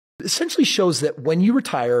essentially shows that when you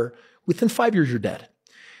retire, within 5 years, you're dead.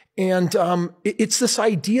 And it's this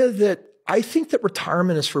idea that I think that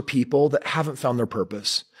retirement is for people that haven't found their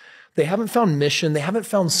purpose. They haven't found mission. They haven't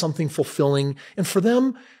found something fulfilling. And for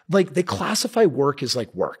them, like, they classify work as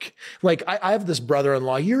like work. Like, I have this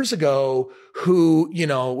brother-in-law years ago who,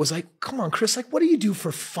 was like, come on, Chris, like, what do you do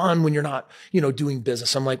for fun when you're not, doing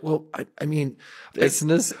business? I'm like, well, I mean,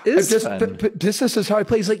 business is fun. Business is how I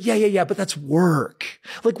play. He's like, yeah, but that's work.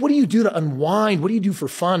 Like, what do you do to unwind? What do you do for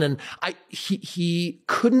fun? And he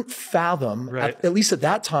couldn't fathom, right, at least at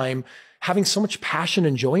that time, having so much passion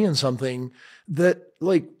and joy in something that,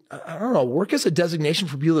 like, I don't know, work is a designation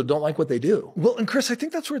for people that don't like what they do. Well, and Chris, I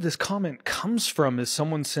think that's where this comment comes from, is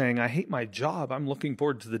someone saying, I hate my job. I'm looking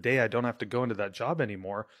forward to the day I don't have to go into that job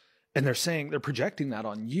anymore. And they're projecting that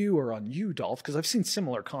on you or on you, Dolph, because I've seen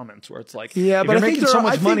similar comments where it's like, yeah, but you're making so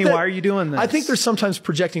much money, why are you doing this? I think they're sometimes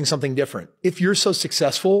projecting something different. If you're so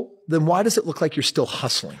successful, then why does it look like you're still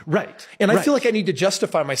hustling? Right. And I feel like I need to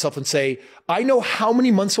justify myself and say, I know how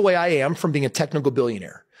many months away I am from being a technical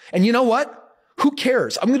billionaire. And you know what? Who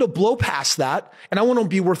cares? I'm going to blow past that, and I want to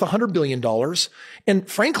be worth $100 billion. And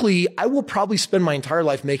frankly, I will probably spend my entire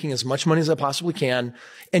life making as much money as I possibly can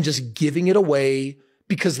and just giving it away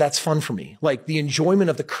because that's fun for me. Like, the enjoyment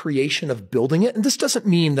of the creation of building it. And this doesn't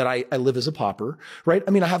mean that I live as a pauper, right?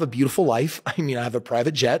 I mean, I have a beautiful life. I mean, I have a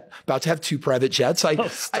private jet, about to have 2 private jets. I'm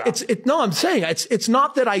saying it's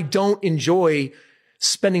not that I don't enjoy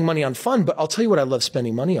spending money on fun, but I'll tell you what I love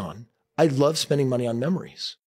spending money on. I love spending money on memories.